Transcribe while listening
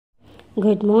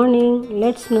Good morning.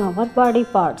 Let's know our body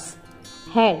parts.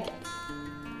 Head.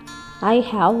 I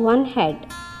have one head.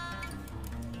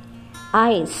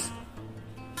 Eyes.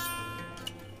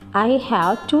 I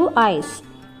have two eyes.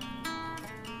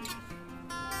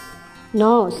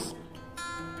 Nose.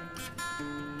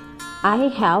 I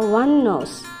have one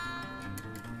nose.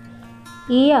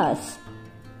 Ears.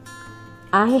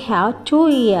 I have two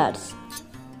ears.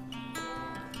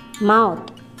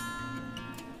 Mouth.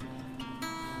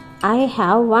 I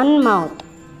have one mouth.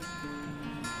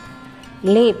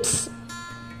 Lips.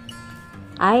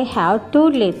 I have two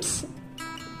lips.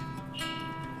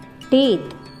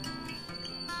 Teeth.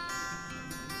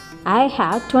 I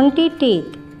have 20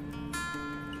 teeth.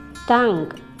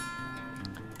 Tongue.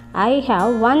 I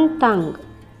have one tongue.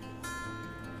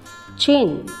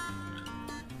 Chin.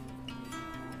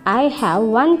 I have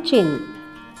one chin.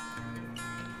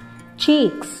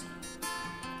 Cheeks.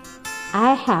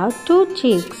 I have two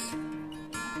cheeks.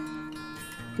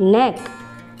 Neck.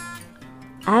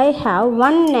 I have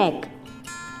one neck.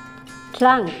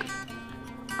 Trunk.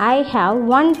 I have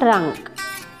one trunk.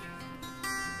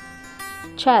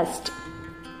 Chest.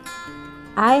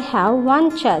 I have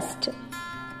one chest.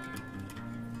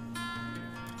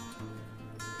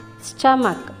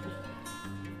 Stomach.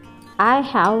 I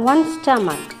have one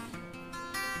stomach.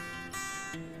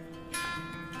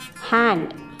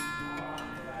 Hand.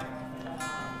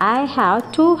 I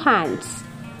have two hands.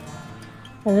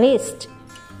 Wrist.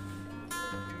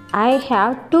 I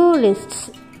have two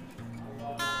wrists.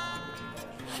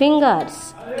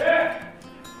 Fingers.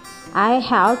 I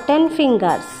have 10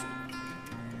 fingers.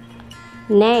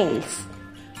 Nails.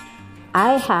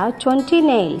 I have 20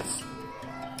 nails.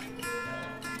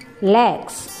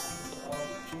 Legs.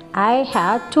 I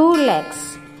have two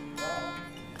legs.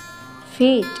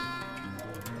 Feet.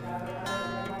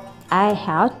 I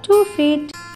have 2 feet.